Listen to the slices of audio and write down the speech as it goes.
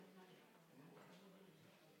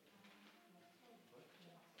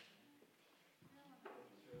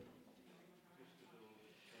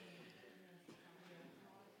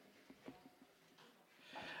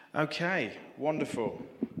Okay, wonderful.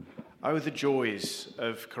 Oh, the joys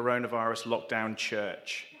of coronavirus lockdown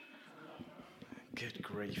church. Good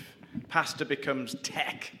grief. Pastor becomes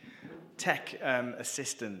tech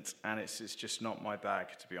assistant, and it's just not my bag,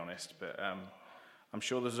 to be honest. But I'm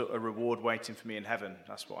sure there's a reward waiting for me in heaven.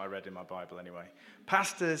 That's what I read in my Bible anyway.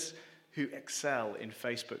 Pastors who excel in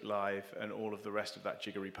Facebook Live and all of the rest of that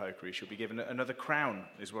jiggery-pokery should be given another crown,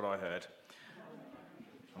 is what I heard.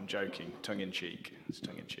 I'm joking, tongue-in-cheek. It's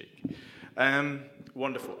tongue-in-cheek.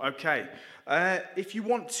 Wonderful. Okay. If you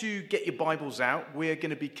want to get your Bibles out, we're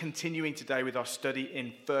going to be continuing today with our study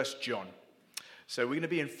in 1 John. So we're going to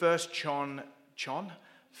be in 1 John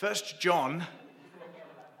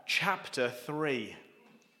chapter 3.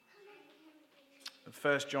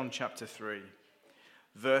 1 John chapter 3,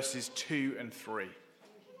 verses 2 and 3.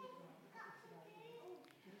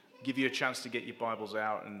 Give you a chance to get your Bibles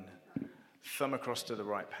out and thumb across to the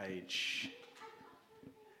right page.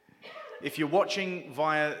 If you're watching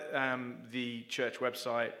via the church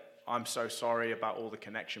website, I'm so sorry about all the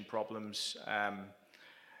connection problems.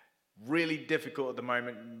 Really difficult at the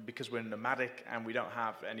moment because we're nomadic and we don't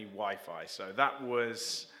have any Wi-Fi. So that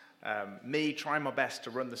was me trying my best to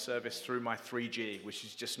run the service through my 3G, which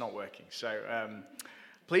is just not working. So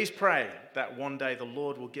please pray that one day the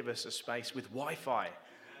Lord will give us a space with Wi-Fi.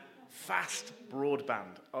 Fast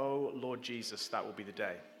broadband. Oh, Lord Jesus, that will be the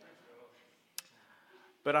day.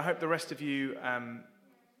 But I hope the rest of you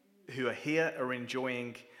who are here are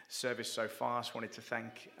enjoying service so far. I just wanted to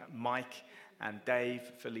thank Mike and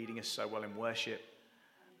Dave for leading us so well in worship.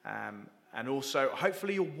 And also,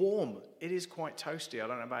 hopefully you're warm. It is quite toasty. I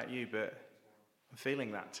don't know about you, but I'm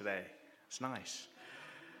feeling that today. It's nice.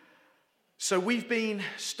 So we've been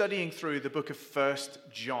studying through the book of 1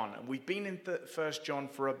 John. And we've been in 1 John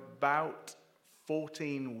for about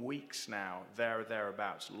 14 weeks now,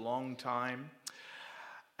 thereabouts. Long time.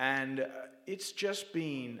 And it's just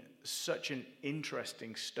been such an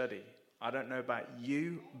interesting study. I don't know about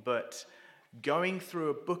you, but going through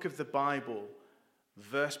a book of the Bible,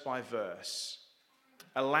 verse by verse,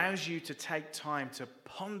 allows you to take time to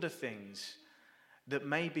ponder things that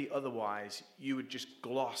maybe otherwise you would just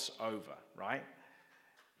gloss over, right?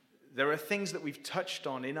 There are things that we've touched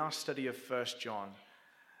on in our study of 1 John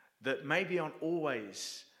that maybe aren't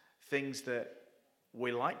always things that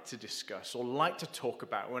we like to discuss or like to talk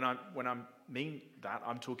about. When I mean that,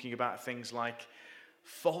 I'm talking about things like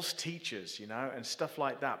false teachers, and stuff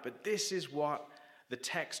like that. But this is what the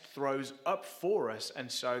text throws up for us, and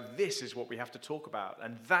so this is what we have to talk about.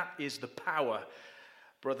 And that is the power,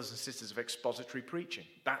 brothers and sisters, of expository preaching.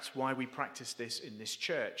 That's why we practice this in this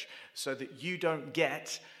church, so that you don't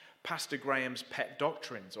get Pastor Graham's pet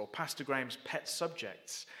doctrines or Pastor Graham's pet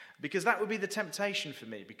subjects, because that would be the temptation for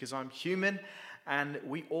me, because I'm human, and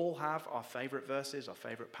we all have our favorite verses, our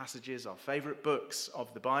favorite passages, our favorite books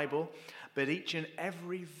of the Bible, but each and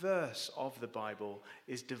every verse of the Bible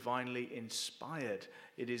is divinely inspired.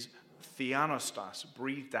 It is theanostas,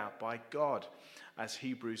 breathed out by God, as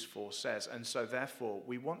Hebrews 4 says. And so therefore,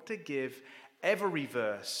 we want to give every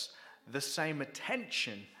verse the same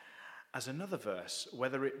attention as another verse,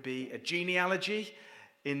 whether it be a genealogy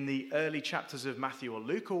in the early chapters of Matthew or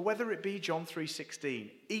Luke, or whether it be John 3:16.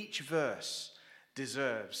 Each verse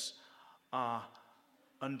deserves our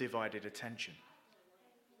undivided attention.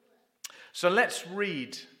 So let's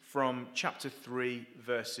read from chapter 3,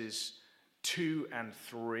 verses 2 and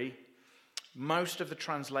 3. Most of the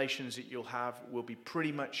translations that you'll have will be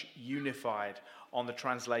pretty much unified on the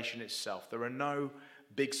translation itself. There are no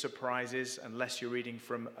big surprises unless you're reading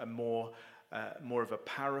from a more of a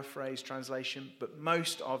paraphrase translation. But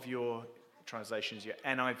most of your translations, your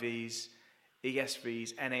NIVs,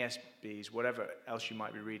 ESVs, NASBs, whatever else you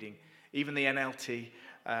might be reading, even the NLT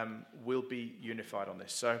will be unified on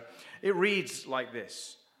this. So it reads like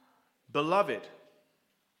this: Beloved,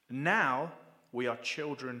 now we are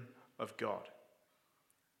children of God,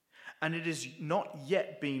 and it has not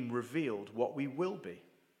yet been revealed what we will be.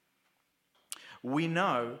 We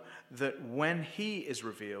know that when he is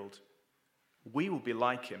revealed, we will be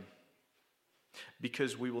like him,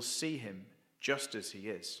 because we will see him just as he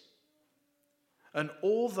is. And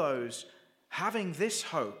all those having this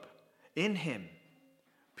hope in him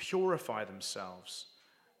purify themselves,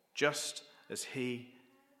 just as he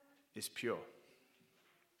is pure.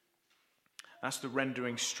 That's the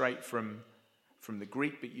rendering straight from the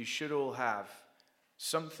Greek, but you should all have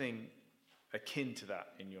something akin to that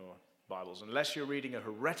in your Bibles, unless you're reading a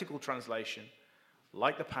heretical translation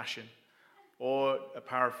like the Passion or a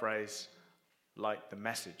paraphrase like the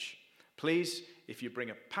Message. Please, if you bring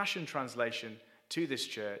a Passion translation to this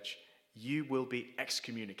church, you will be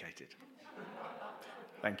excommunicated.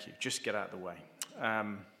 Thank you. Just get out of the way.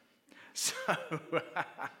 So,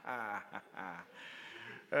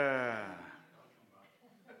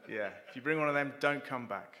 yeah, if you bring one of them, don't come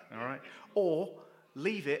back, all right? Or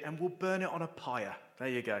leave it and we'll burn it on a pyre. There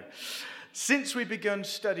you go. Since we begun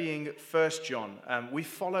studying 1 John, we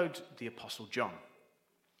followed the Apostle John.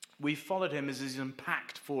 We followed him as he's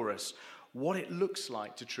unpacked for us what it looks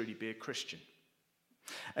like to truly be a Christian.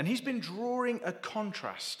 And he's been drawing a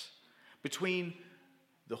contrast between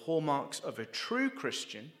the hallmarks of a true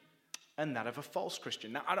Christian and that of a false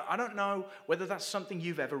Christian. Now, I don't know whether that's something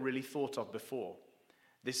you've ever really thought of before,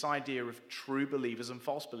 this idea of true believers and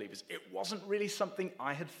false believers. It wasn't really something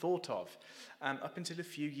I had thought of up until a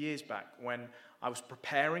few years back when I was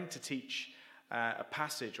preparing to teach a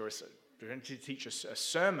passage or to teach a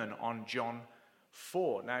sermon on John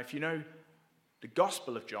 4. Now, if you know the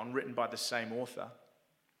Gospel of John, written by the same author,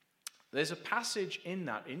 there's a passage in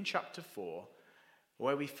that, in chapter 4,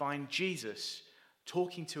 where we find Jesus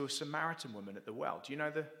talking to a Samaritan woman at the well. Do you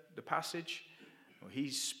know the passage? Well,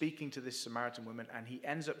 he's speaking to this Samaritan woman, and he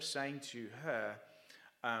ends up saying to her,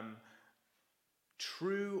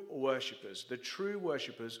 true worshippers, the true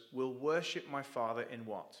worshippers will worship my Father in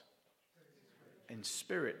what? In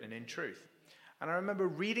spirit and in truth. And I remember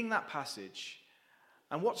reading that passage,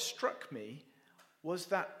 and what struck me was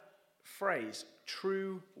that phrase,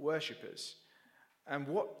 true worshippers. And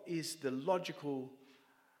what's the logical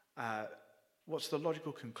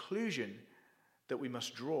conclusion that we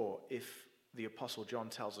must draw if the Apostle John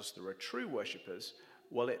tells us there are true worshippers?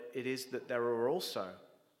 Well, it is that there are also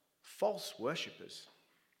false worshippers.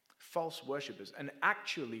 False worshippers. And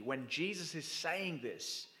actually, when Jesus is saying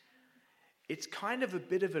this, it's kind of a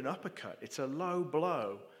bit of an uppercut. It's a low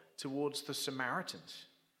blow towards the Samaritans,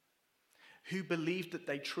 who believed that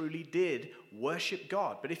they truly did worship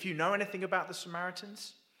God. But if you know anything about the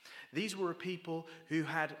Samaritans, these were a people who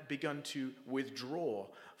had begun to withdraw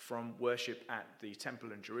from worship at the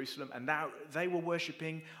temple in Jerusalem, and now they were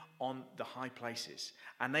worshiping on the high places.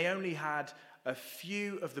 And they only had a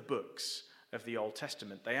few of the books of the Old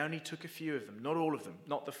Testament. They only took a few of them, not all of them,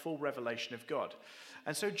 not the full revelation of God.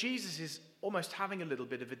 And so Jesus is almost having a little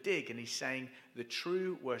bit of a dig, and he's saying the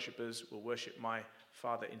true worshippers will worship my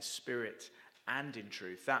Father in spirit and in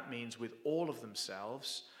truth. That means with all of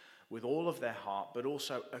themselves, with all of their heart, but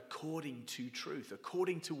also according to truth,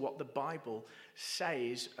 according to what the Bible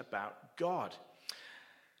says about God.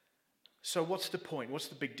 So what's the point? What's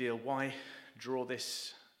the big deal? Why draw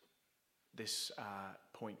this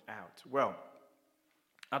point out? Well,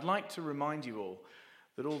 I'd like to remind you all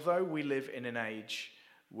that although we live in an age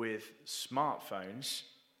with smartphones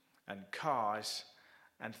and cars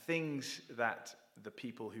and things that the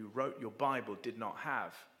people who wrote your Bible did not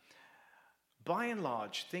have, by and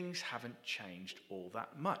large, things haven't changed all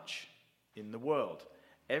that much in the world.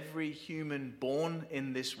 Every human born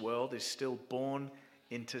in this world is still born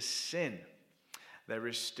into sin. There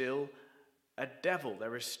is still a devil.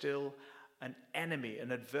 There is still an enemy,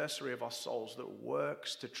 an adversary of our souls that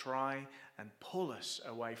works to try and pull us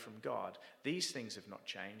away from God. These things have not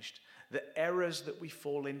changed. The errors that we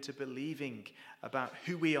fall into believing about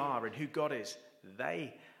who we are and who God is,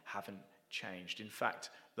 they haven't changed. In fact,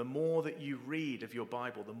 the more that you read of your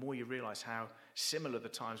Bible, the more you realize how similar the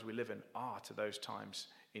times we live in are to those times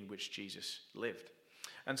in which Jesus lived.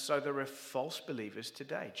 And so there are false believers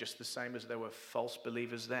today, just the same as there were false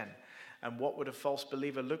believers then. And what would a false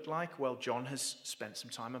believer look like? Well, John has spent some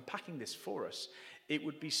time unpacking this for us. It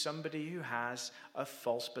would be somebody who has a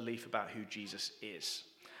false belief about who Jesus is.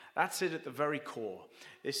 That's it at the very core.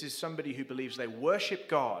 This is somebody who believes they worship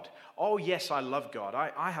God. Oh, yes, I love God.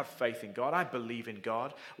 I have faith in God. I believe in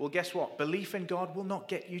God. Well, guess what? Belief in God will not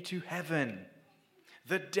get you to heaven.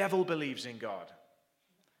 The devil believes in God.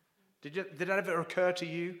 Did that ever occur to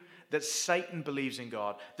you that Satan believes in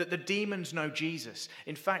God, that the demons know Jesus?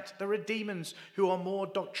 In fact, there are demons who are more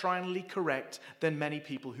doctrinally correct than many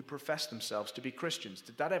people who profess themselves to be Christians.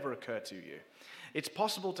 Did that ever occur to you? It's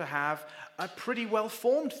possible to have a pretty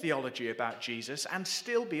well-formed theology about Jesus and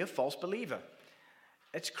still be a false believer.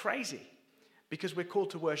 It's crazy because we're called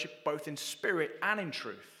to worship both in spirit and in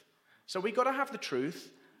truth. So we've got to have the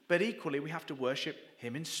truth, but equally we have to worship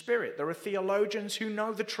him in spirit. There are theologians who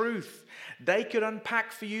know the truth. They could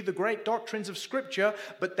unpack for you the great doctrines of Scripture,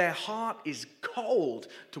 but their heart is cold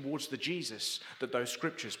towards the Jesus that those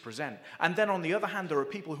Scriptures present. And then on the other hand, there are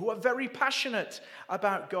people who are very passionate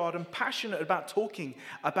about God and passionate about talking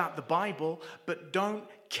about the Bible, but don't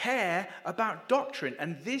care about doctrine.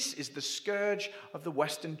 And this is the scourge of the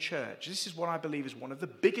Western church. This is what I believe is one of the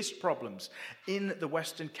biggest problems in the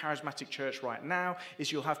Western charismatic church right now,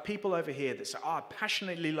 is you'll have people over here that say, oh, I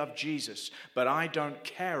passionately love Jesus, but I don't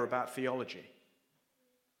care about theology.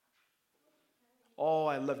 Oh,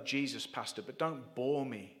 I love Jesus, Pastor, but don't bore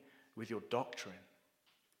me with your doctrine.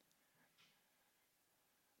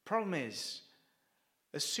 Problem is,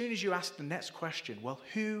 as soon as you ask the next question, well,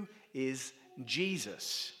 who is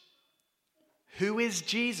Jesus? Who is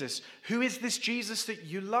Jesus? Who is this Jesus that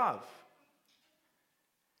you love?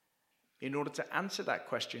 In order to answer that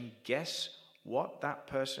question, guess what that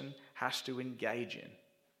person has to engage in?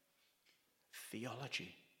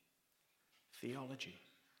 Theology. Theology.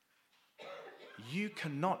 You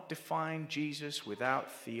cannot define Jesus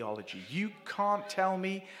without theology. You can't tell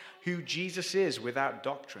me who Jesus is without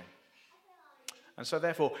doctrine. And so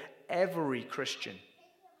therefore, every Christian,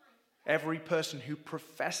 every person who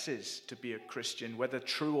professes to be a Christian, whether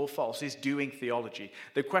true or false, is doing theology.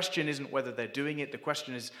 The question isn't whether they're doing it. The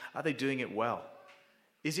question is, are they doing it well?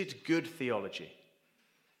 Is it good theology?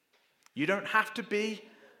 You don't have to be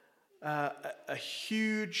a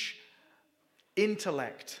huge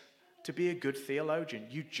intellect to be a good theologian.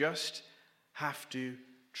 You just have to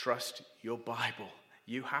trust your Bible.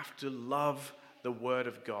 You have to love the Word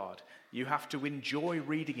of God. You have to enjoy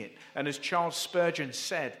reading it. And as Charles Spurgeon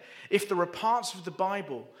said, if there are parts of the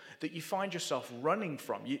Bible that you find yourself running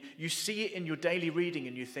from, you see it in your daily reading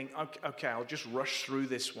and you think, okay, I'll just rush through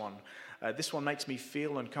this one. This one makes me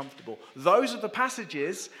feel uncomfortable. Those are the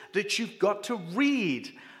passages that you've got to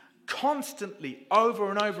read constantly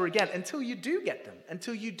over and over again until you do get them,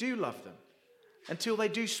 until you do love them, until they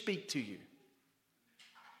do speak to you.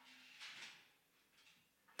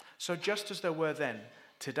 So just as there were then,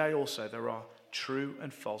 today also there are true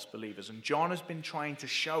and false believers. And John has been trying to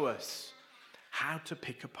show us how to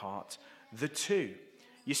pick apart the two.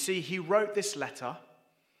 You see, he wrote this letter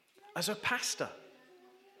as a pastor.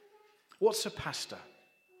 What's a pastor?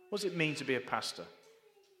 What does it mean to be a pastor?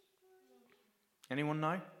 Anyone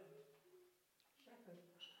know?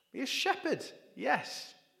 Be a shepherd,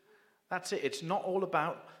 yes. That's it. It's not all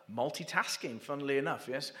about multitasking, funnily enough,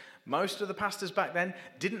 yes. Most of the pastors back then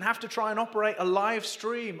didn't have to try and operate a live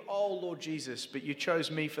stream. Oh, Lord Jesus, but you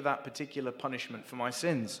chose me for that particular punishment for my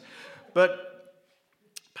sins. But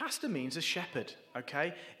pastor means a shepherd,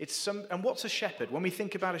 okay? And what's a shepherd? When we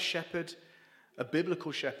think about a shepherd, a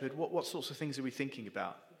biblical shepherd, what sorts of things are we thinking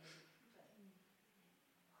about?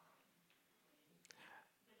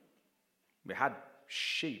 We had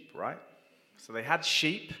sheep, right? So they had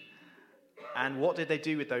sheep, and what did they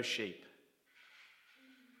do with those sheep?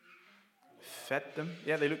 Fed them.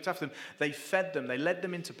 Yeah, they looked after them. They fed them. They led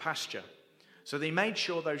them into pasture. So they made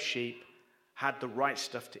sure those sheep had the right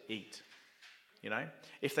stuff to eat. You know,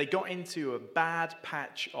 if they got into a bad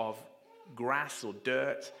patch of grass or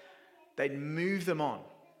dirt, they'd move them on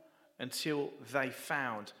until they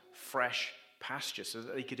found fresh pasture so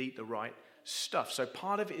that they could eat the right stuff. So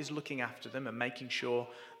part of it is looking after them and making sure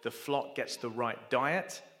the flock gets the right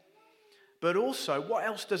diet. But also, what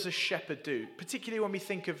else does a shepherd do? Particularly when we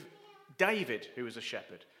think of David, who was a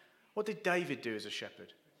shepherd. What did David do as a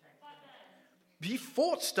shepherd? He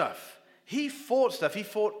fought stuff. He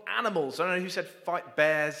fought animals. I don't know who said fight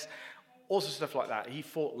bears, also stuff like that. He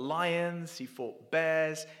fought lions, he fought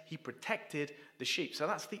bears, he protected the sheep. So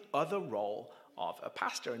that's the other role of a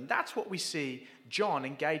pastor. And that's what we see John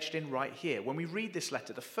engaged in right here. When we read this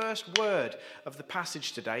letter, the first word of the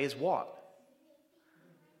passage today is what?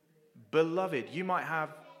 Beloved. You might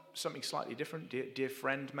have something slightly different, dear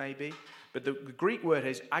friend maybe, but the Greek word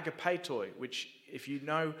is agapetoi, which if you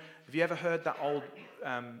ever heard that old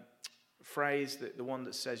phrase, the one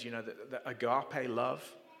that says, the agape love,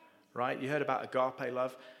 right? You heard about agape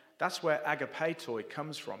love? That's where agapetoi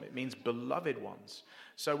comes from. It means beloved ones.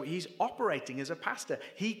 So he's operating as a pastor.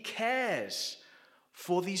 He cares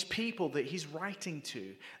for these people that he's writing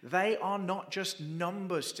to. They are not just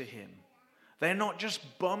numbers to him. They're not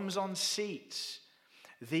just bums on seats.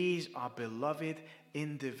 These are beloved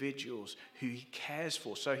individuals who he cares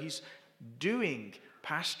for. So he's doing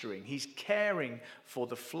pastoring. He's caring for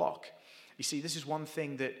the flock. You see, this is one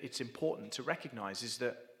thing that it's important to recognize, is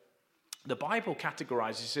that the Bible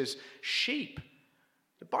categorizes as sheep.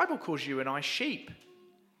 The Bible calls you and I sheep.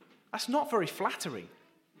 That's not very flattering.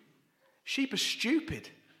 Sheep are stupid.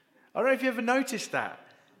 I don't know if you ever noticed that,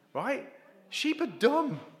 right? Sheep are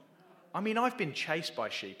dumb. I mean, I've been chased by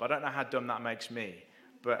sheep. I don't know how dumb that makes me,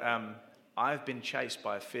 but I've been chased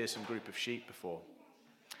by a fearsome group of sheep before.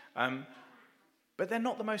 But they're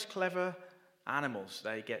not the most clever animals.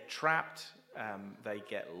 They get trapped, they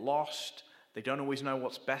get lost, They don't always know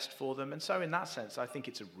what's best for them. And so in that sense, I think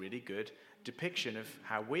it's a really good depiction of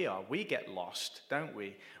how we are. We get lost, don't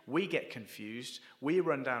we? We get confused. We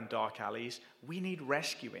run down dark alleys. We need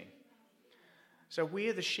rescuing. So we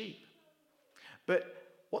are the sheep. But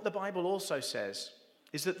what the Bible also says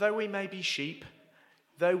is that though we may be sheep,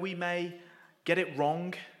 though we may get it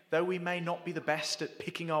wrong, though we may not be the best at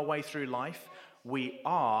picking our way through life, we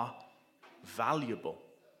are valuable.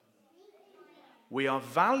 We are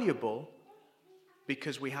valuable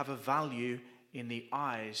because we have a value in the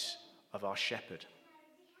eyes of our shepherd.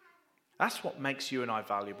 That's what makes you and I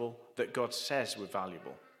valuable, that God says we're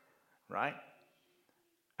valuable, right?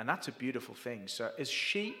 And that's a beautiful thing. So as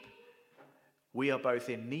sheep, we are both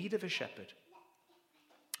in need of a shepherd,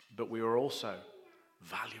 but we are also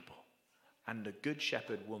valuable. And the good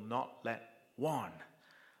shepherd will not let one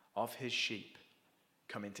of his sheep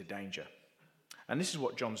come into danger. And this is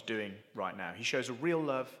what John's doing right now. He shows a real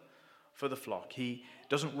love for the flock. He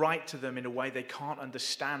doesn't write to them in a way they can't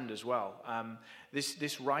understand as well.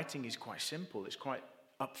 This writing is quite simple. It's quite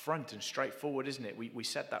upfront and straightforward, isn't it? We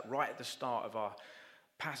said that right at the start of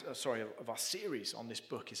our series on this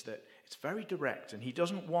book, is that it's very direct, and he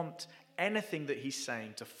doesn't want anything that he's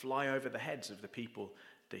saying to fly over the heads of the people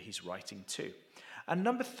that he's writing to. And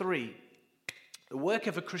number 3, the work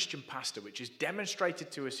of a Christian pastor, which is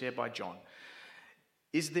demonstrated to us here by John,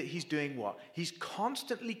 is that he's doing what? He's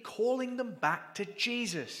constantly calling them back to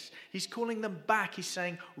Jesus. He's calling them back. He's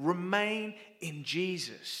saying, remain in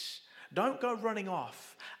Jesus. Don't go running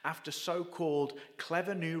off after so-called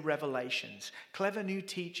clever new revelations, clever new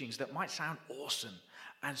teachings that might sound awesome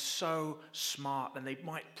and so smart, and they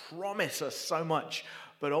might promise us so much,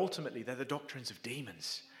 but ultimately they're the doctrines of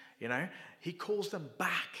demons. You know, he calls them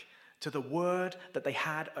back to the word that they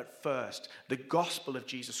had at first, the gospel of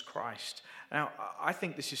Jesus Christ. Now, I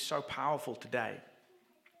think this is so powerful today.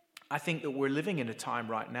 I think that we're living in a time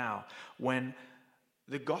right now when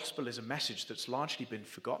the gospel is a message that's largely been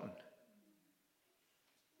forgotten.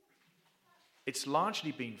 It's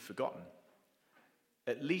largely been forgotten.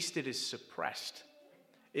 At least it is suppressed,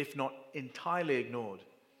 if not entirely ignored,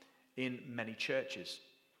 in many churches.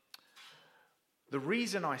 The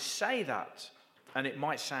reason I say that, and it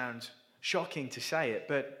might sound shocking to say it,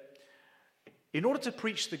 but in order to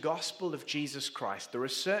preach the gospel of Jesus Christ, there are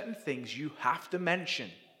certain things you have to mention.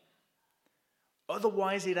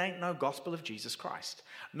 Otherwise, it ain't no gospel of Jesus Christ.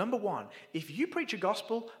 Number 1, if you preach a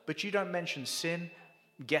gospel, but you don't mention sin,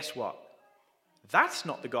 guess what? That's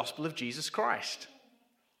not the gospel of Jesus Christ.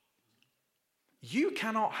 You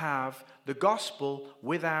cannot have the gospel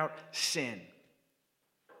without sin.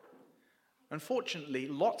 Unfortunately,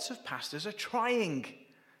 lots of pastors are trying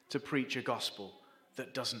to preach a gospel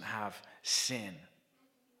that doesn't have sin.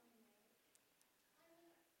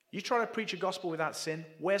 You try to preach a gospel without sin,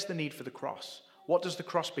 where's the need for the cross? What does the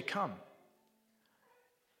cross become?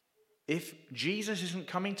 If Jesus isn't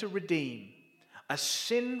coming to redeem a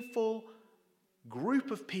sinful group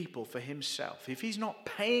of people for himself, if he's not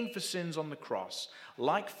paying for sins on the cross,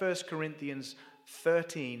 like 1 Corinthians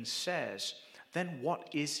 13 says, then what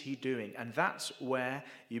is he doing? And that's where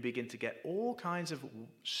you begin to get all kinds of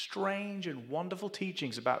strange and wonderful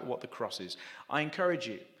teachings about what the cross is. I encourage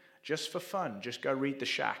you, just for fun, just go read The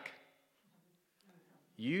Shack.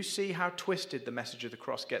 You see how twisted the message of the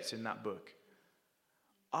cross gets in that book.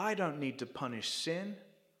 I don't need to punish sin.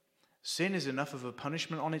 Sin is enough of a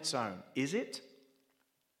punishment on its own. Is it?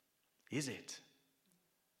 Is it?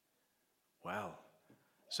 Well,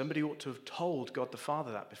 somebody ought to have told God the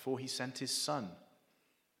Father that before he sent his Son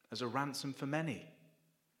as a ransom for many.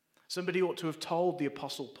 Somebody ought to have told the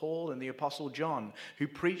Apostle Paul and the Apostle John, who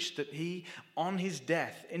preached that he, on his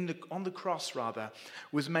death, on the cross rather,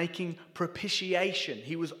 was making propitiation.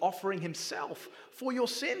 He was offering himself for your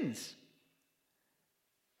sins.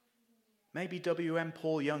 Maybe W.M.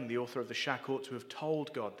 Paul Young, the author of The Shack, ought to have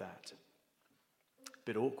told God that.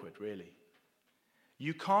 Bit awkward, really.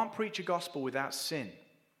 You can't preach a gospel without sin.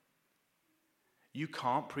 You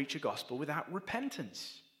can't preach a gospel without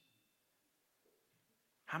repentance.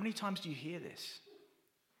 How many times do you hear this?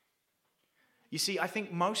 You see, I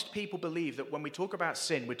think most people believe that when we talk about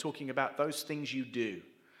sin, we're talking about those things you do,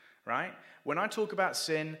 right? When I talk about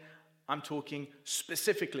sin, I'm talking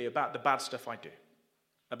specifically about the bad stuff I do,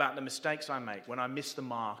 about the mistakes I make, when I miss the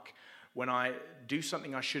mark, when I do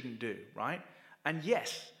something I shouldn't do, right? And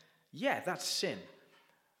yes, that's sin.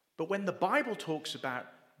 But when the Bible talks about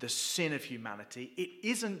the sin of humanity, it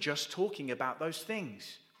isn't just talking about those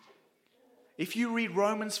things. If you read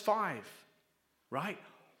Romans 5, right,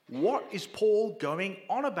 what is Paul going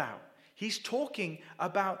on about? He's talking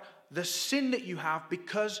about the sin that you have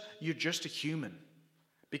because you're just a human,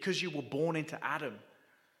 because you were born into Adam.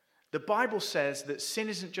 The Bible says that sin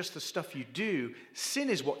isn't just the stuff you do, sin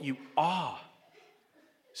is what you are.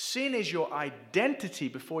 Sin is your identity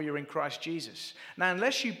before you're in Christ Jesus. Now,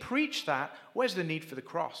 unless you preach that, where's the need for the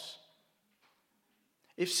cross?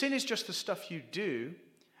 If sin is just the stuff you do,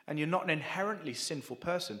 and you're not an inherently sinful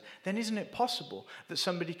person, then isn't it possible that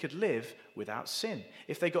somebody could live without sin?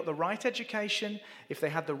 If they got the right education, if they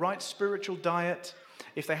had the right spiritual diet,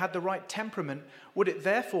 if they had the right temperament, would it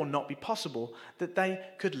therefore not be possible that they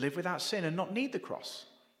could live without sin and not need the cross?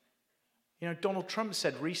 You know, Donald Trump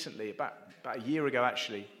said recently, about a year ago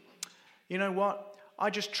actually, you know what? I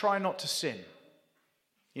just try not to sin.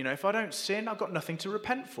 You know, if I don't sin, I've got nothing to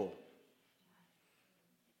repent for.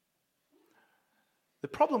 The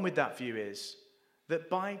problem with that view is that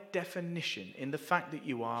by definition, in the fact that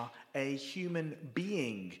you are a human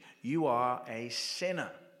being, you are a sinner.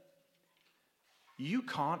 You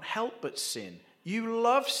can't help but sin. You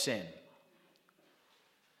love sin.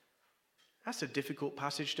 That's a difficult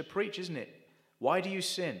passage to preach, isn't it? Why do you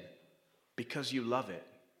sin? Because you love it.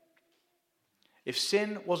 If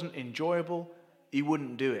sin wasn't enjoyable, you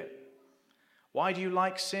wouldn't do it. Why do you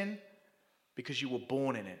like sin? Because you were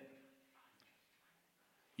born in it.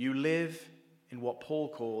 You live in what Paul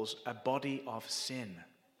calls a body of sin.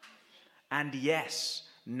 And yes,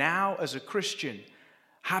 now as a Christian,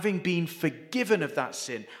 having been forgiven of that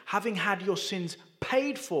sin, having had your sins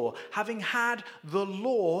paid for, having had the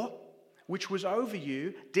law which was over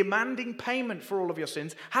you, demanding payment for all of your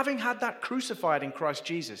sins, having had that crucified in Christ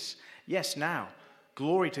Jesus, yes, now,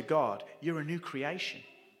 glory to God, you're a new creation.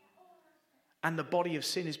 And the body of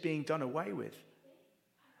sin is being done away with.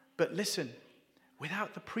 But listen,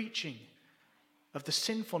 without the preaching of the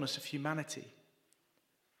sinfulness of humanity,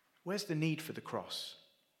 where's the need for the cross?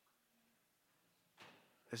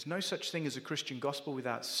 There's no such thing as a Christian gospel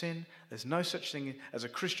without sin. There's no such thing as a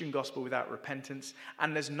Christian gospel without repentance.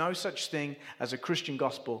 And there's no such thing as a Christian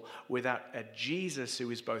gospel without a Jesus who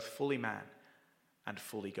is both fully man and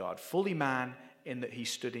fully God. Fully man in that he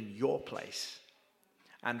stood in your place.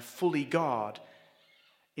 And fully God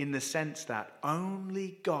in the sense that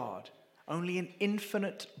only God, only an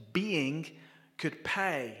infinite being could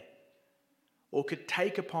pay or could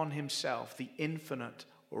take upon himself the infinite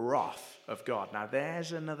wrath of God. Now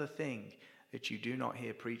there's another thing that you do not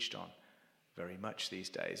hear preached on very much these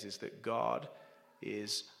days, is that God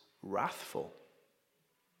is wrathful.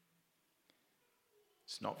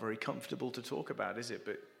 It's not very comfortable to talk about, is it?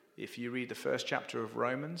 But if you read the first chapter of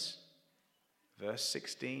Romans, verse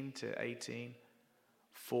 16 to 18,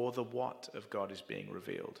 for the what of God is being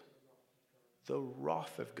revealed? The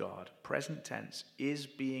wrath of God, present tense, is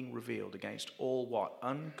being revealed against all what?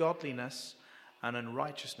 Ungodliness and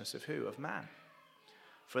unrighteousness of who? Of man.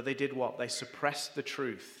 For they did what? They suppressed the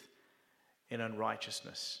truth in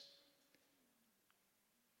unrighteousness.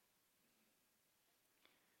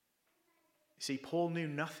 You see, Paul knew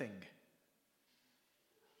nothing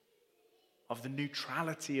of the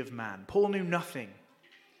neutrality of man. Paul knew nothing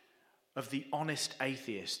of the honest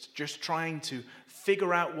atheist, just trying to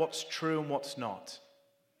figure out what's true and what's not.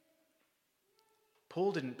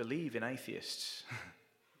 Paul didn't believe in atheists.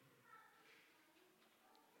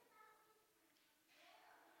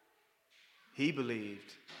 He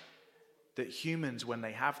believed that humans, when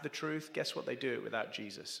they have the truth, guess what they do without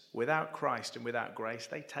Jesus? Without Christ and without grace,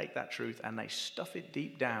 they take that truth and they stuff it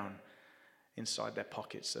deep down inside their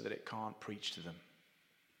pockets so that it can't preach to them.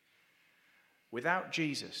 Without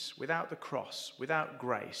Jesus, without the cross, without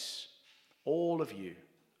grace, all of you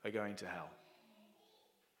are going to hell.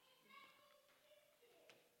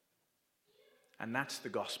 And that's the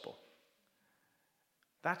gospel.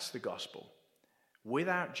 That's the gospel.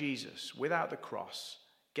 Without Jesus, without the cross,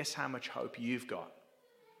 guess how much hope you've got?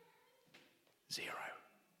 Zero.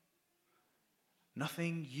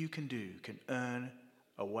 Nothing you can do can earn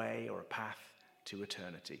a way or a path to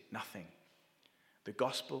eternity. Nothing. The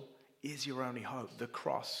gospel is your only hope. The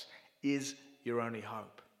cross is your only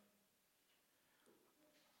hope.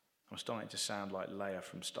 I'm starting to sound like Leia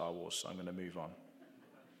from Star Wars, so I'm going to move on.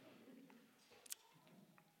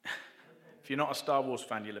 If you're not a Star Wars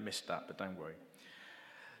fan, you'll have missed that, but don't worry.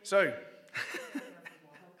 So,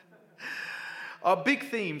 our big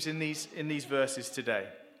themes in these verses today.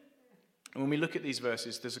 And when we look at these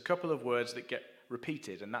verses, there's a couple of words that get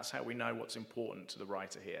repeated, and that's how we know what's important to the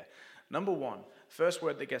writer here. Number one, first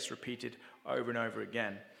word that gets repeated over and over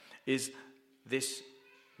again is this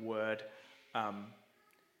word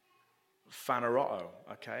phaneroo,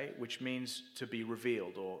 okay, which means to be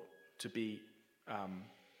revealed or to be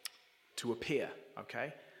to appear,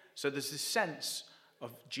 okay. So there's this sense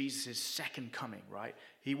of Jesus' second coming, right?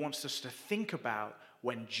 He wants us to think about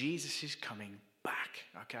when Jesus is coming back,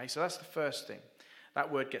 okay? So that's the first thing.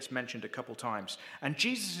 That word gets mentioned a couple times. And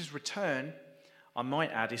Jesus' return, I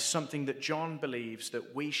might add, is something that John believes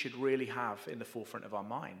that we should really have in the forefront of our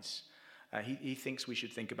minds. He thinks we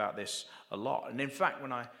should think about this a lot. And in fact,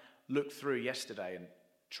 when I looked through yesterday and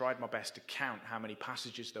tried my best to count how many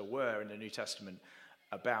passages there were in the New Testament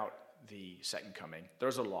about the second coming,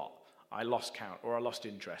 there's a lot. I lost count, or I lost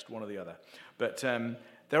interest, one or the other. But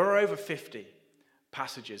there are over 50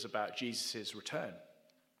 passages about Jesus' return.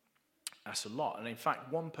 That's a lot. And in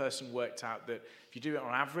fact, one person worked out that if you do it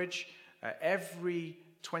on average, every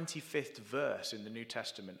 25th verse in the New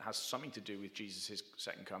Testament has something to do with Jesus'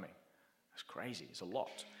 second coming. That's crazy. It's a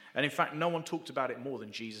lot. And in fact, no one talked about it more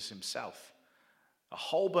than Jesus himself. A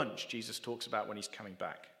whole bunch Jesus talks about when he's coming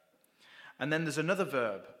back. And then there's another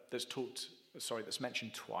verb that's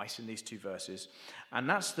mentioned twice in these two verses, and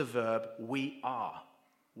that's the verb we are.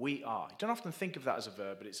 We are. You don't often think of that as a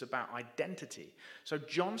verb, but it's about identity. So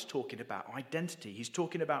John's talking about identity. He's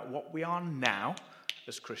talking about what we are now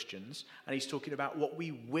as Christians, and he's talking about what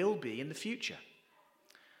we will be in the future.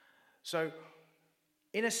 So,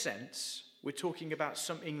 in a sense, we're talking about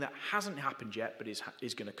something that hasn't happened yet, but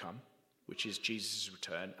is going to come, which is Jesus'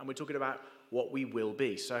 return, and we're talking about what we will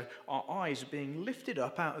be. So our eyes are being lifted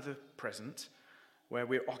up out of the present, where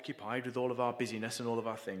we're occupied with all of our busyness and all of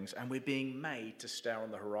our things, and we're being made to stare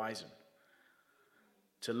on the horizon,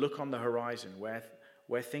 to look on the horizon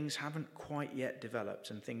where things haven't quite yet developed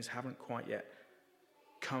and things haven't quite yet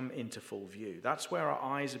come into full view. That's where our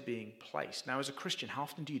eyes are being placed. Now, as a Christian, how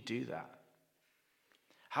often do you do that?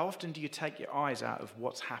 How often do you take your eyes out of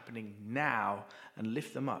what's happening now and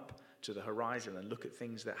lift them up to the horizon and look at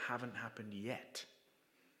things that haven't happened yet?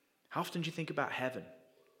 How often do you think about heaven?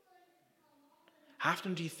 How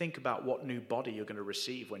often do you think about what new body you're going to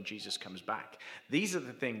receive when Jesus comes back? These are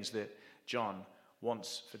the things that John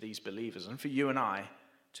wants for these believers and for you and I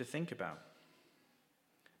to think about.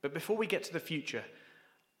 But before we get to the future,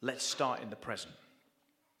 let's start in the present.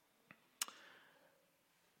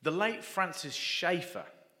 The late Francis Schaeffer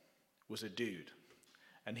was a dude,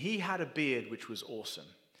 and he had a beard which was awesome.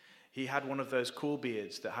 He had one of those cool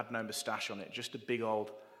beards that had no moustache on it, just a big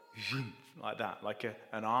old like that, like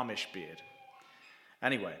an Amish beard.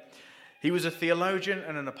 Anyway, he was a theologian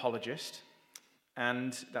and an apologist,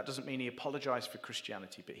 and that doesn't mean he apologized for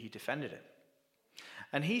Christianity, but he defended it.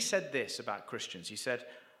 And he said this about Christians. He said,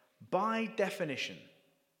 by definition,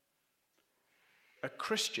 a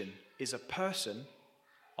Christian is a person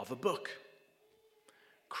of a book.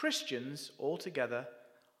 Christians altogether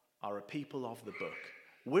are a people of the book.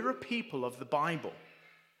 We're a people of the Bible.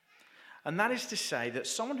 And that is to say that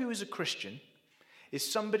someone who is a Christian is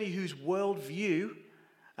somebody whose worldview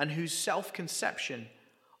and whose self-conception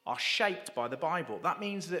are shaped by the Bible. That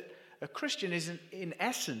means that a Christian is, in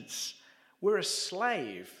essence, we're a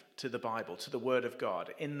slave to the Bible, to the Word of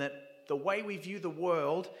God, in that the way we view the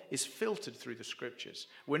world is filtered through the Scriptures.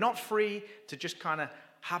 We're not free to just kind of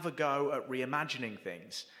have a go at reimagining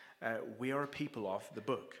things. We are a people of the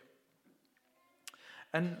book.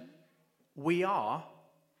 And we are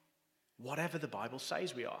whatever the Bible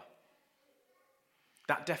says we are.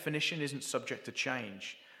 That definition isn't subject to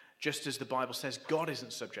change, just as the Bible says God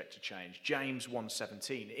isn't subject to change. James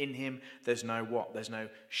 1:17, in him there's no what? There's no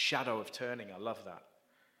shadow of turning. I love that.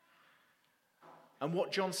 And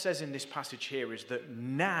what John says in this passage here is that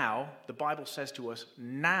now, the Bible says to us,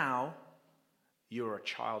 now you're a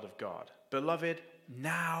child of God. Beloved,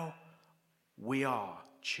 now we are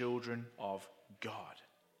children of God.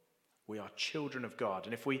 We are children of God.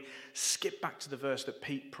 And if we skip back to the verse that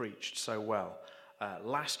Pete preached so well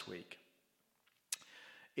last week,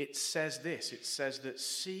 it says this. It says that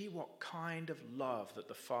see what kind of love that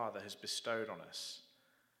the Father has bestowed on us,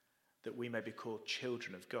 that we may be called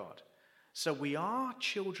children of God. So we are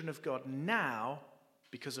children of God now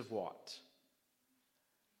because of what?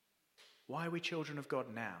 Why are we children of God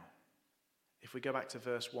now? If we go back to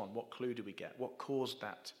verse 1, what clue do we get? What caused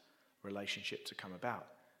that relationship to come about?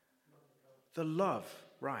 The love,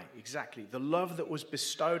 right, exactly. The love that was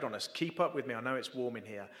bestowed on us. Keep up with me, I know it's warm in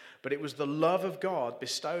here. But it was the love of God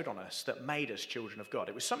bestowed on us that made us children of God.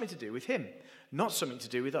 It was something to do with him, not something to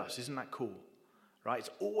do with us. Isn't that cool? Right? It's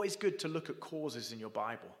always good to look at causes in your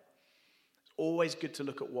Bible. It's always good to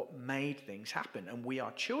look at what made things happen. And we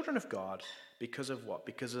are children of God because of what?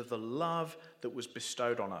 Because of the love that was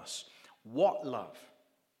bestowed on us. What love?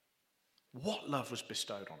 What love was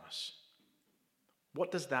bestowed on us?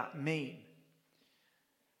 What does that mean?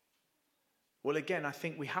 Well, again, I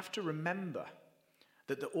think we have to remember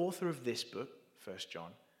that the author of this book, 1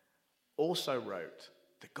 John, also wrote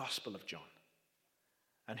the Gospel of John.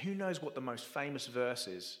 And who knows what the most famous verse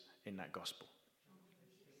is in that Gospel?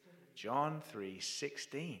 John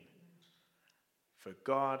 3:16. For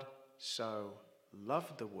God so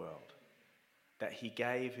loved the world that he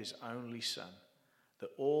gave his only Son,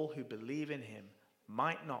 that all who believe in him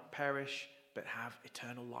might not perish but have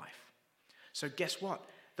eternal life. So guess what?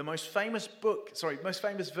 The most famous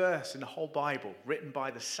verse in the whole Bible, written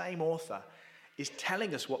by the same author, is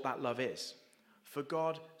telling us what that love is. For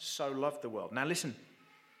God so loved the world. Now listen,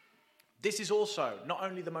 this is also not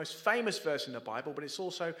only the most famous verse in the Bible, but it's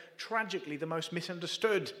also tragically the most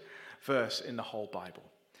misunderstood verse in the whole Bible.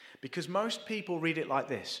 Because most people read it like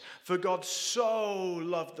this: for God so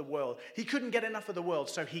loved the world. He couldn't get enough of the world,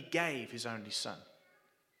 so he gave his only Son.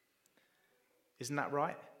 Isn't that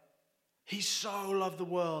right? He so loved the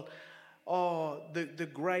world. Oh, the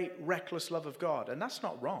great reckless love of God. And that's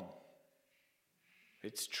not wrong.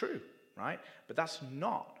 It's true, right? But that's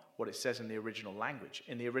not what it says in the original language.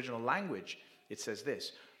 In the original language, it says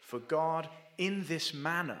this: for God in this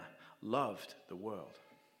manner loved the world.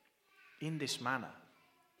 In this manner.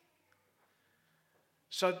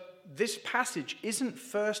 So this passage isn't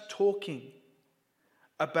first talking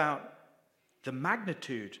about the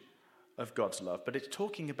magnitude of God's love, but it's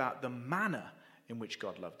talking about the manner in which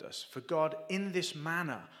God loved us. For God in this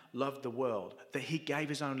manner loved the world, that he gave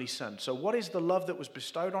his only Son. So what is the love that was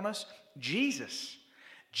bestowed on us? Jesus.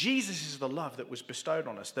 Jesus is the love that was bestowed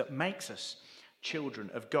on us, that makes us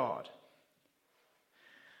children of God.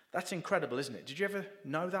 That's incredible, isn't it? Did you ever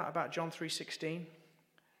know that about John 3:16?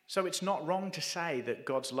 So it's not wrong to say that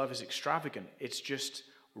God's love is extravagant. It's just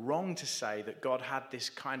wrong to say that God had this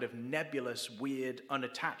kind of nebulous, weird,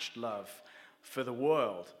 unattached love for the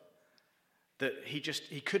world, that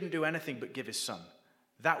he couldn't do anything but give his Son.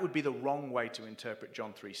 That would be the wrong way to interpret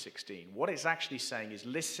John 3:16. What it's actually saying is,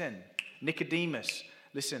 listen, Nicodemus,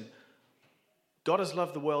 listen, God has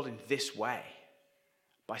loved the world in this way,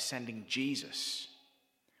 by sending Jesus.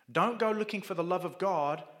 Don't go looking for the love of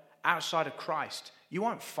God outside of Christ. You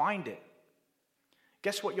won't find it.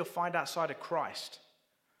 Guess what you'll find outside of Christ?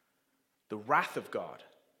 The wrath of God.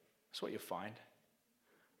 That's what you'll find.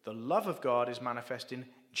 The love of God is manifest in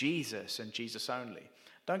Jesus and Jesus only.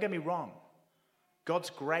 Don't get me wrong. God's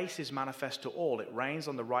grace is manifest to all. It rains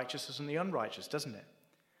on the righteous and the unrighteous, doesn't it?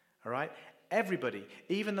 All right? Everybody,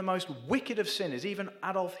 even the most wicked of sinners, even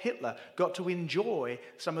Adolf Hitler, got to enjoy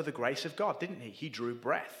some of the grace of God, didn't he? He drew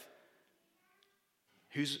breath.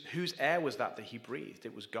 Whose air was that he breathed?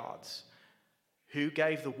 It was God's. Who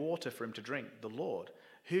gave the water for him to drink? The Lord.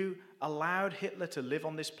 Who allowed Hitler to live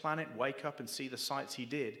on this planet, wake up and see the sights he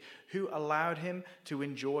did? Who allowed him to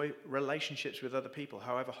enjoy relationships with other people,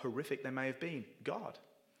 however horrific they may have been? God.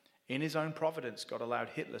 In his own providence, God allowed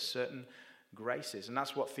Hitler certain graces, and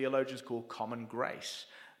that's what theologians call common grace.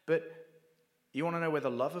 But you want to know where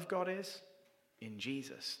the love of God is? In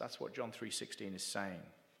Jesus. That's what John 3:16 is saying.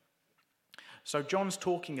 So John's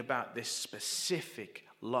talking about this specific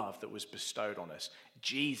love that was bestowed on us.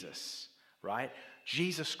 Jesus, right?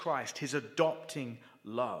 Jesus Christ, his adopting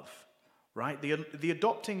love, right? The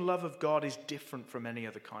adopting love of God is different from any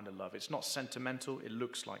other kind of love. It's not sentimental, it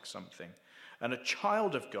looks like something. And a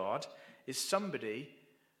child of God is somebody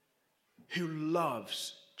who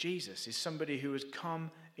loves Jesus, is somebody who has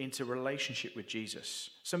come into relationship with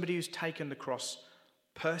Jesus, somebody who's taken the cross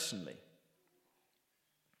personally.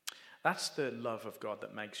 That's the love of God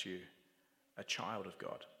that makes you a child of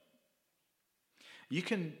God. You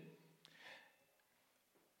can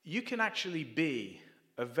actually be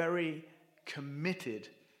a very committed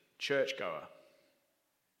churchgoer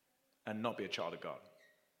and not be a child of God.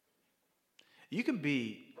 You can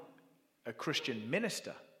be a Christian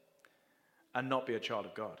minister and not be a child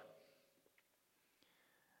of God.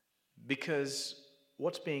 Because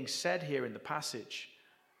what's being said here in the passage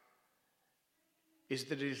is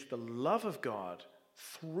that it is the love of God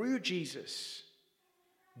through Jesus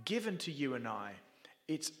given to you and I.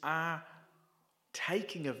 It's our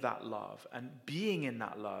taking of that love and being in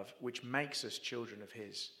that love which makes us children of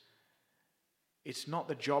his. It's not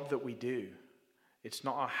the job that we do. It's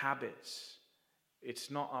not our habits. It's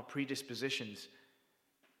not our predispositions.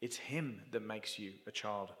 It's him that makes you a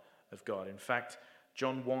child of God. In fact,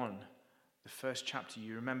 John 1, the first chapter,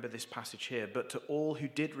 you remember this passage here. But to all who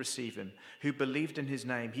did receive him, who believed in his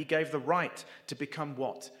name, he gave the right to become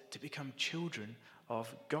what? To become children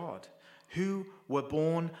of God. Who were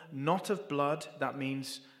born not of blood. That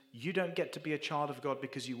means you don't get to be a child of God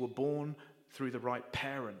because you were born through the right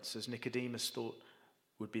parents, as Nicodemus thought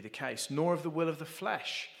would be the case. Nor of the will of the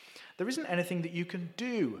flesh. There isn't anything that you can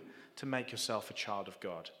do to make yourself a child of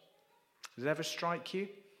God. Does it ever strike you?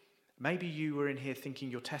 Maybe you were in here thinking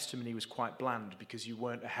your testimony was quite bland because you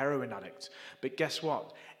weren't a heroin addict. But guess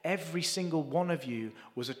what? Every single one of you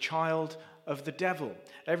was a child of the devil.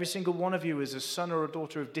 Every single one of you is a son or a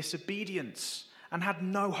daughter of disobedience and had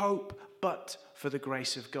no hope but for the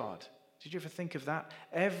grace of God. Did you ever think of that?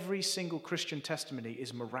 Every single Christian testimony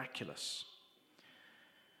is miraculous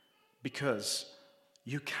because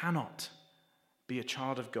you cannot be a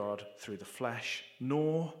child of God through the flesh,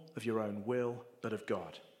 nor of your own will, but of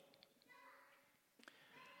God.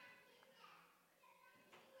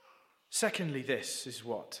 Secondly, this is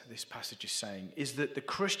what this passage is saying, is that the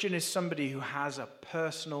Christian is somebody who has a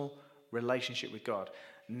personal relationship with God.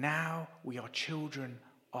 Now we are children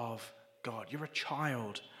of God. You're a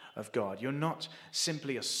child of God. You're not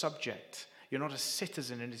simply a subject. You're not a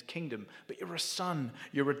citizen in his kingdom, but you're a son,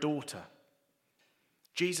 you're a daughter.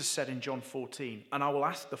 Jesus said in John 14, "And I will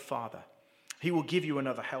ask the Father, he will give you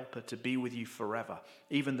another helper to be with you forever,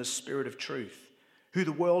 even the Spirit of truth, who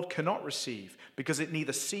the world cannot receive because it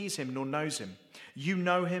neither sees him nor knows him. You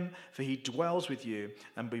know him, for he dwells with you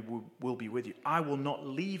and will be with you. I will not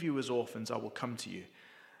leave you as orphans, I will come to you."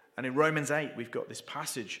 And in Romans 8, we've got this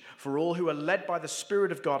passage, "For all who are led by the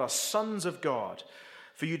Spirit of God are sons of God.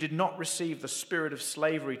 For you did not receive the spirit of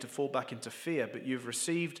slavery to fall back into fear, but you've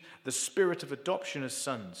received the spirit of adoption as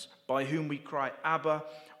sons, by whom we cry, Abba,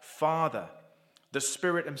 Father. The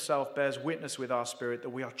Spirit himself bears witness with our spirit that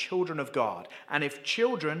we are children of God. And if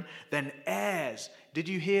children, then heirs." Did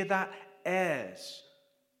you hear that? Heirs.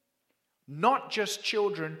 Not just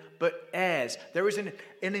children, but heirs. There is an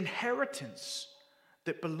inheritance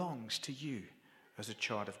that belongs to you as a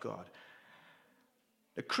child of God.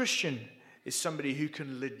 A Christian is somebody who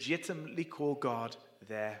can legitimately call God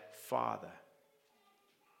their Father.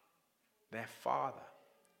 Their Father.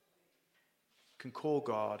 Can call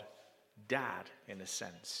God Dad, in a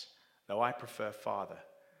sense, though I prefer Father.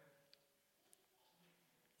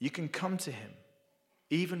 You can come to him,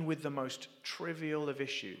 even with the most trivial of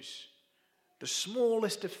issues, the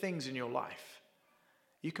smallest of things in your life.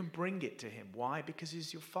 You can bring it to him. Why? Because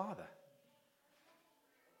he's your Father.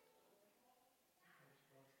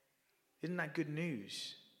 Isn't that good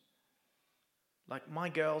news? Like, my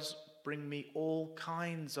girls bring me all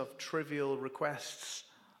kinds of trivial requests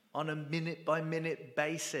on a minute-by-minute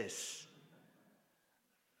basis.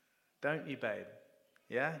 Don't you, babe?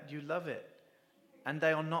 Yeah? You love it. And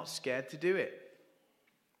they are not scared to do it.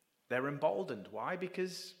 They're emboldened. Why?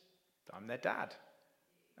 Because I'm their dad.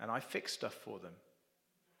 And I fix stuff for them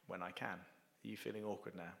when I can. Are you feeling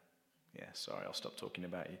awkward now? Yeah, sorry, I'll stop talking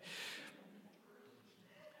about you.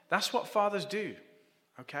 That's what fathers do,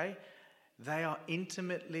 okay? They are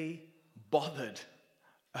intimately bothered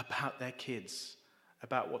about their kids,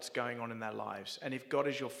 about what's going on in their lives. And if God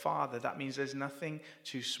is your Father, that means there's nothing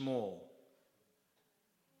too small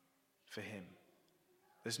for him.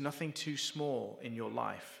 There's nothing too small in your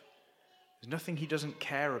life. There's nothing he doesn't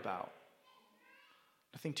care about.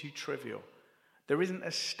 Nothing too trivial. There isn't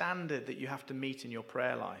a standard that you have to meet in your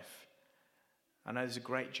prayer life. I know there's a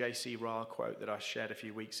great J.C. Ryle quote that I shared a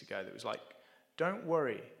few weeks ago that was like, "Don't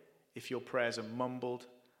worry if your prayers are mumbled,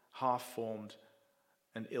 half-formed,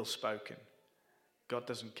 and ill-spoken. God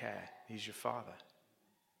doesn't care. He's your Father.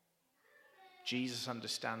 Jesus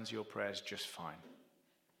understands your prayers just fine.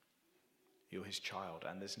 You're his child,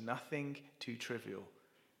 and there's nothing too trivial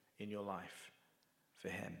in your life for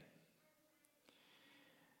him."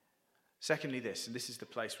 Secondly, this, and this is the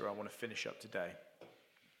place where I want to finish up today,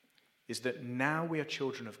 is that now we are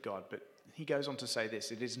children of God, but he goes on to say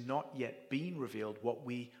this: it is not yet been revealed what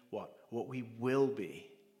we will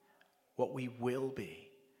be. What we will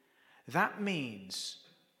be. That means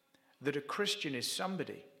that a Christian is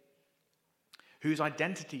somebody whose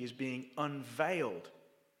identity is being unveiled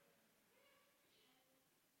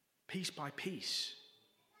piece by piece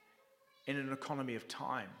in an economy of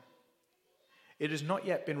time. It has not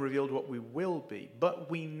yet been revealed what we will be, but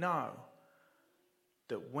we know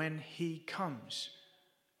that when he comes,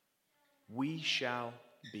 we shall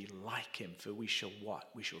be like him, for we shall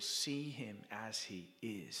what? We shall see him as he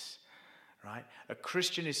is, right? A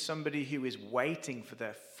Christian is somebody who is waiting for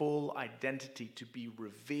their full identity to be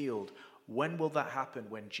revealed. When will that happen?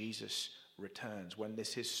 When Jesus returns, when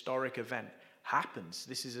this historic event happens.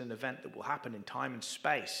 This is an event that will happen in time and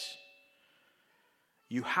space.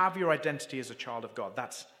 You have your identity as a child of God.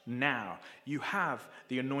 That's now. You have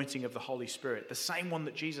the anointing of the Holy Spirit, the same one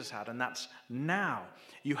that Jesus had, and that's now.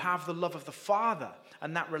 You have the love of the Father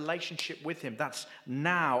and that relationship with him. That's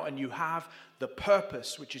now. And you have the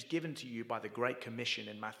purpose which is given to you by the Great Commission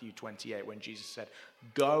in Matthew 28, when Jesus said,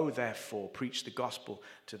 "Go therefore, preach the gospel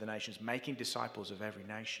to the nations, making disciples of every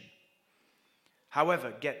nation."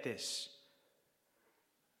 However, get this.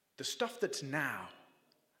 The stuff that's now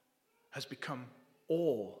has become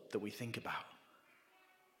all that we think about.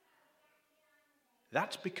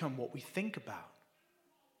 That's become what we think about.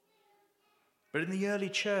 But in the early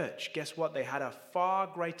church, guess what? They had a far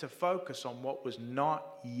greater focus on what was not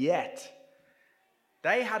yet.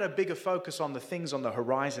 They had a bigger focus on the things on the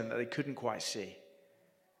horizon that they couldn't quite see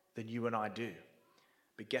than you and I do.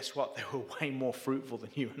 But guess what? They were way more fruitful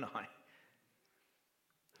than you and I.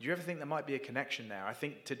 Do you ever think there might be a connection there? I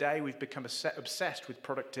think today we've become obsessed with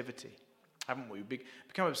productivity, haven't we? We've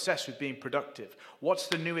become obsessed with being productive. What's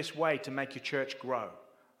the newest way to make your church grow,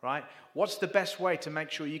 right? What's the best way to make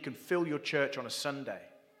sure you can fill your church on a Sunday?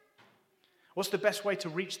 What's the best way to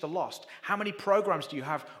reach the lost? How many programs do you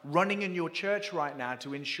have running in your church right now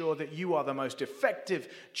to ensure that you are the most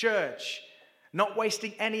effective church, not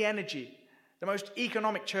wasting any energy, the most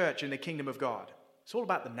economic church in the kingdom of God? It's all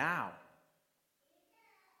about the now.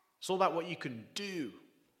 It's all about what you can do.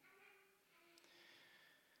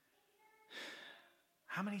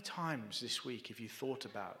 How many times this week have you thought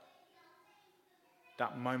about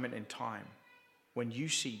that moment in time when you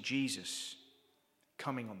see Jesus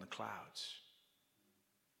coming on the clouds?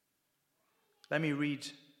 Let me read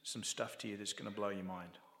some stuff to you that's going to blow your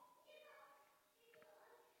mind.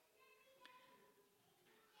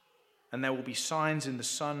 And there will be signs in the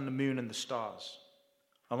sun, the moon, and the stars.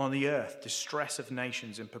 And on the earth, distress of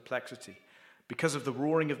nations and perplexity, because of the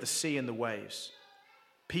roaring of the sea and the waves.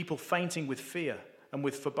 People fainting with fear and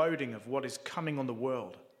with foreboding of what is coming on the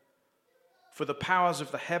world. For the powers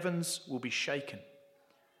of the heavens will be shaken.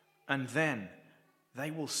 And then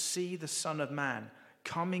they will see the Son of Man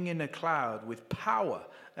coming in a cloud with power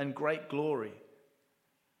and great glory.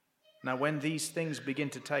 Now, when these things begin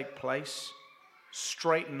to take place,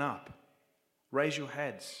 straighten up, raise your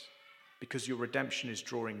heads, because your redemption is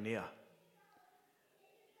drawing near.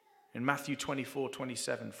 In Matthew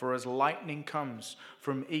 24:27, for as lightning comes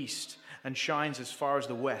from east and shines as far as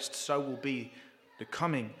the west, so will be the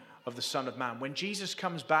coming of the Son of Man. When Jesus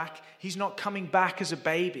comes back, he's not coming back as a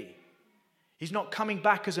baby. He's not coming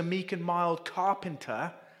back as a meek and mild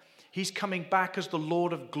carpenter. He's coming back as the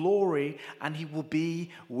Lord of glory, and he will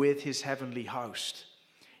be with his heavenly host.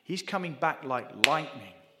 He's coming back like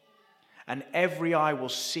lightning, and every eye will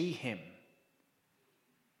see him.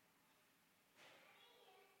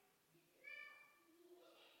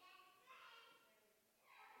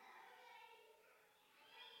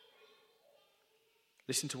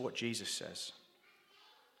 Listen to what Jesus says.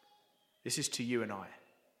 This is to you and I.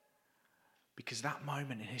 Because that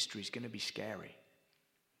moment in history is going to be scary.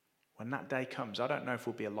 When that day comes, I don't know if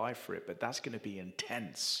we'll be alive for it, but that's going to be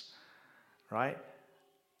intense, right?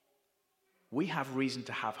 We have reason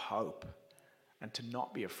to have hope and to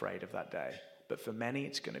not be afraid of that day. But for many,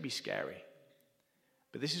 it's going to be scary.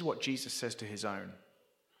 But this is what Jesus says to his own.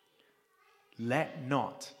 Let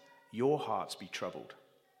not your hearts be troubled.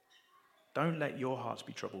 Don't let your hearts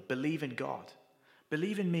be troubled. Believe in God.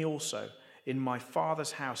 Believe in me also. In my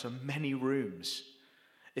Father's house are many rooms.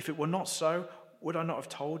 If it were not so, would I not have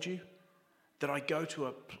told you that I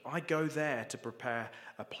go there to prepare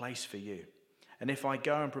a place for you? And if I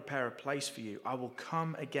go and prepare a place for you, I will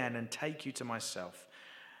come again and take you to myself,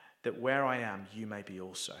 that where I am, you may be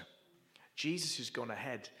also. Jesus has gone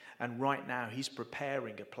ahead, and right now he's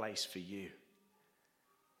preparing a place for you.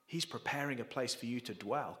 He's preparing a place for you to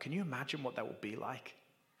dwell. Can you imagine what that will be like?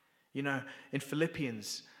 You know, in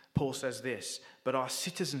Philippians, Paul says this, but our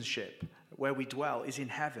citizenship, where we dwell, is in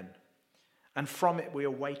heaven. And from it we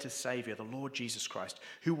await a Savior, the Lord Jesus Christ,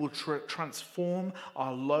 who will transform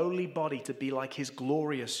our lowly body to be like his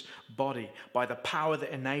glorious body by the power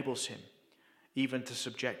that enables him even to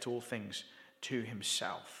subject all things to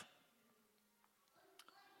himself.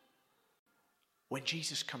 When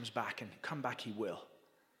Jesus comes back, and come back he will,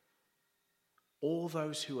 all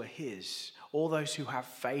those who are his, all those who have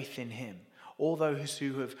faith in him, all those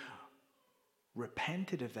who have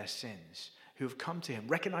repented of their sins, who have come to him,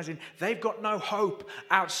 recognizing they've got no hope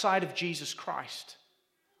outside of Jesus Christ.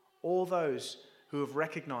 All those who have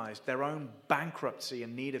recognized their own bankruptcy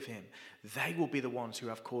and need of him, they will be the ones who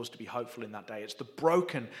have cause to be hopeful in that day. It's the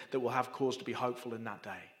broken that will have cause to be hopeful in that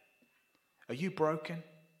day. Are you broken?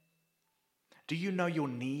 Do you know your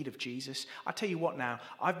need of Jesus? I tell you what now,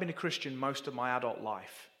 I've been a Christian most of my adult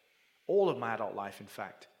life. All of my adult life, in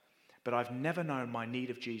fact. But I've never known my need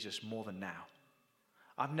of Jesus more than now.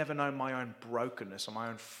 I've never known my own brokenness or my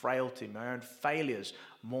own frailty, my own failures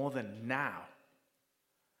more than now.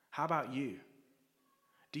 How about you?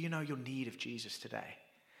 Do you know your need of Jesus today?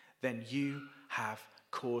 Then you have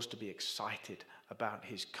cause to be excited about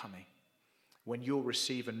his coming. when you'll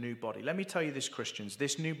receive a new body. Let me tell you this, Christians,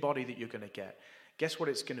 this new body that you're going to get, guess what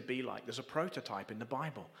it's going to be like? There's a prototype in the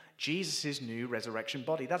Bible. Jesus' new resurrection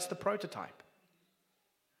body. That's the prototype.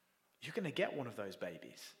 You're going to get one of those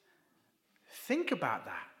babies. Think about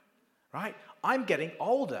that, right? I'm getting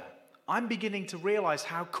older. I'm beginning to realize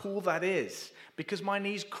how cool that is because my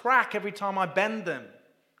knees crack every time I bend them.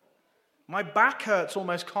 My back hurts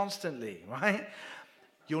almost constantly, right?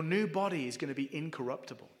 Your new body is going to be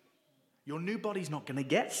incorruptible. Your new body's not going to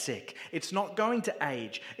get sick. It's not going to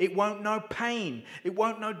age. It won't know pain. It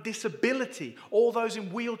won't know disability. All those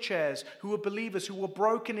in wheelchairs who are believers, who were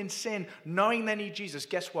broken in sin, knowing they need Jesus,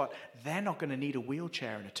 guess what? They're not going to need a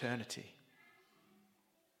wheelchair in eternity.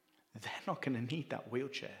 They're not going to need that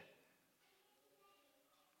wheelchair.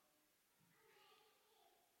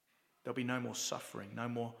 There'll be no more suffering, no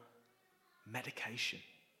more medication.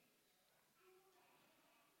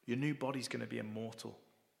 Your new body's going to be immortal.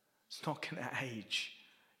 It's not going to age.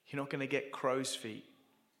 You're not going to get crow's feet.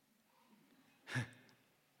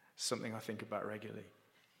 Something I think about regularly.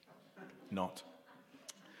 Not.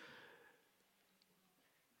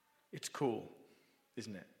 It's cool,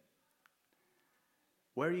 isn't it?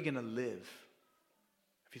 Where are you going to live?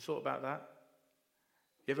 Have you thought about that?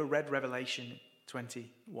 You ever read Revelation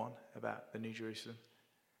 21 about the New Jerusalem?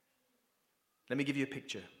 Let me give you a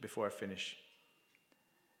picture before I finish.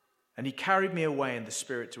 And he carried me away in the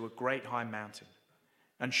Spirit to a great high mountain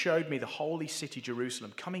and showed me the holy city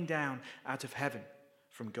Jerusalem coming down out of heaven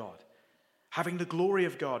from God, having the glory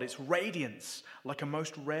of God, its radiance like a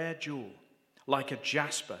most rare jewel, like a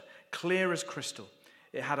jasper, clear as crystal.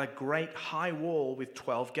 It had a great high wall with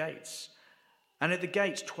 12 gates, and at the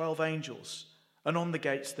gates 12 angels, and on the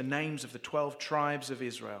gates the names of the 12 tribes of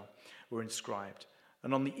Israel were inscribed.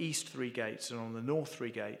 And on the east 3 gates, and on the north 3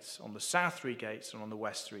 gates, on the south 3 gates, and on the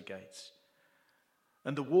west 3 gates.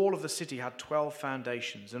 And the wall of the city had 12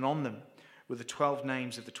 foundations, and on them were the 12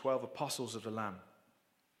 names of the 12 apostles of the Lamb.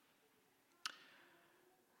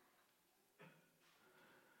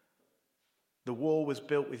 The wall was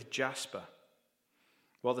built with jasper,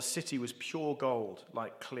 while the city was pure gold,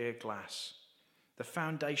 like clear glass. The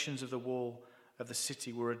foundations of the wall of the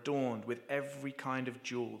city were adorned with every kind of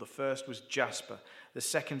jewel. The first was jasper, the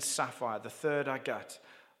second sapphire, the third agate,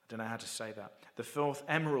 I don't know how to say that, the fourth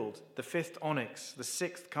emerald, the fifth onyx, the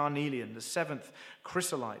sixth carnelian, the seventh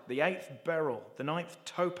chrysolite, the eighth beryl, the ninth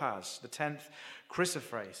topaz, the 10th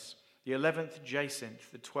chrysoprase, the 11th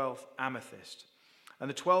jacinth, the 12th amethyst. And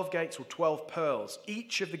the 12 gates were 12 pearls,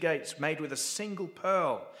 each of the gates made with a single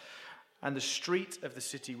pearl. And the street of the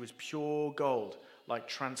city was pure gold, like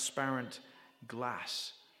transparent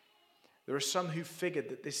glass. There are some who figured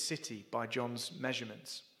that this city, by John's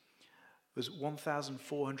measurements, was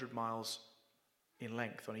 1,400 miles in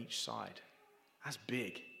length on each side. That's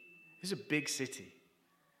big. This is a big city.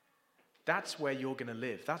 That's where you're going to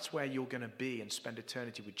live. That's where you're going to be and spend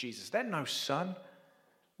eternity with Jesus. There's no sun.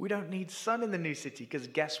 We don't need sun in the new city because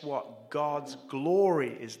guess what? God's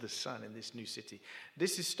glory is the sun in this new city.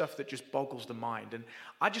 This is stuff that just boggles the mind. And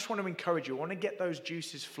I just want to encourage you. I want to get those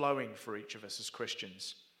juices flowing for each of us as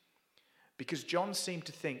Christians. Because John seemed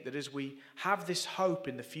to think that as we have this hope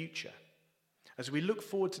in the future, as we look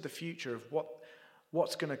forward to the future of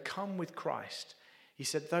what's going to come with Christ, he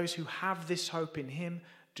said those who have this hope in him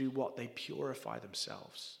do what? They purify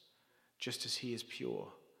themselves, just as he is pure.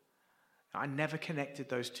 I never connected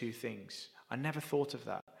those two things. I never thought of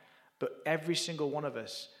that. But every single one of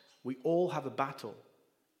us, we all have a battle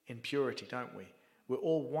in purity, don't we? We're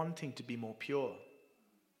all wanting to be more pure.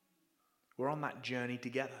 We're on that journey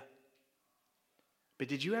together. But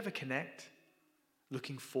did you ever connect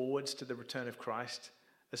looking forwards to the return of Christ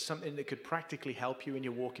as something that could practically help you in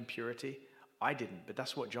your walk in purity? I didn't, but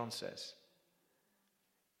that's what John says.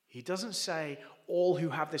 He doesn't say all who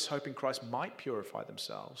have this hope in Christ might purify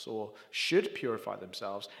themselves or should purify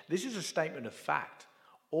themselves. This is a statement of fact.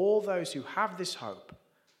 All those who have this hope,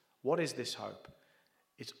 what is this hope?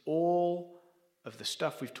 It's all of the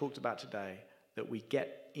stuff we've talked about today that we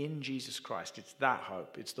get in Jesus Christ. It's that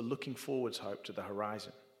hope. It's the looking forwards hope to the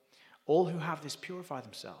horizon. All who have this purify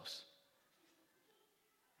themselves.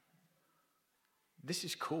 This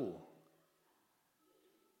is cool.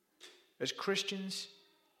 As Christians,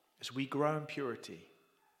 as we grow in purity,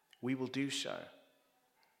 we will do so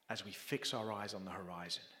as we fix our eyes on the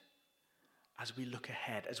horizon, as we look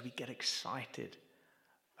ahead, as we get excited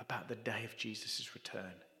about the day of Jesus'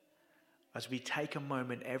 return, as we take a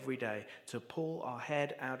moment every day to pull our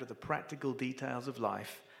head out of the practical details of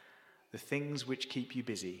life, the things which keep you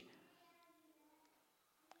busy.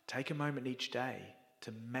 Take a moment each day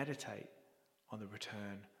to meditate on the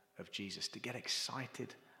return of Jesus, to get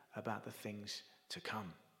excited about the things to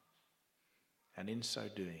come. And in so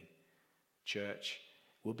doing, church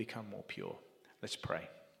will become more pure. Let's pray.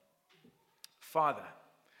 Father,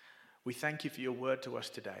 we thank you for your word to us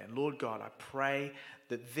today. And Lord God, I pray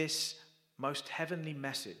that this most heavenly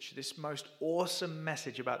message, this most awesome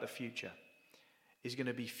message about the future, is going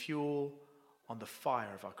to be fuel on the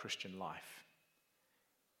fire of our Christian life.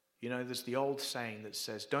 You know, there's the old saying that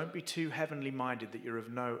says, don't be too heavenly minded that you're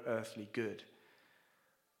of no earthly good.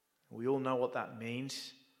 We all know what that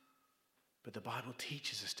means, but the Bible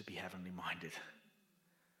teaches us to be heavenly minded.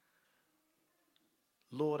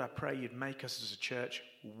 Lord, I pray you'd make us as a church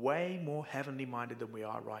way more heavenly minded than we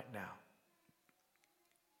are right now.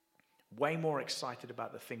 Way more excited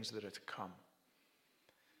about the things that are to come.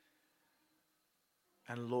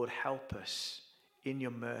 And Lord, help us in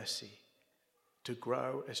your mercy to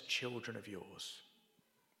grow as children of yours,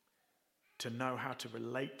 to know how to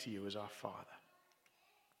relate to you as our Father,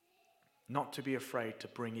 not to be afraid to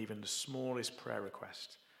bring even the smallest prayer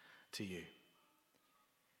request to you.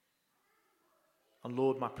 And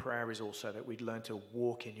Lord, my prayer is also that we'd learn to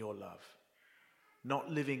walk in your love,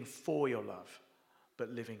 not living for your love, but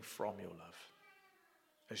living from your love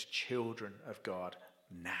as children of God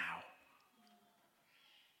now.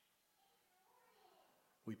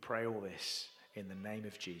 We pray all this in the name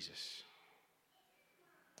of Jesus.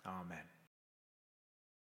 Amen.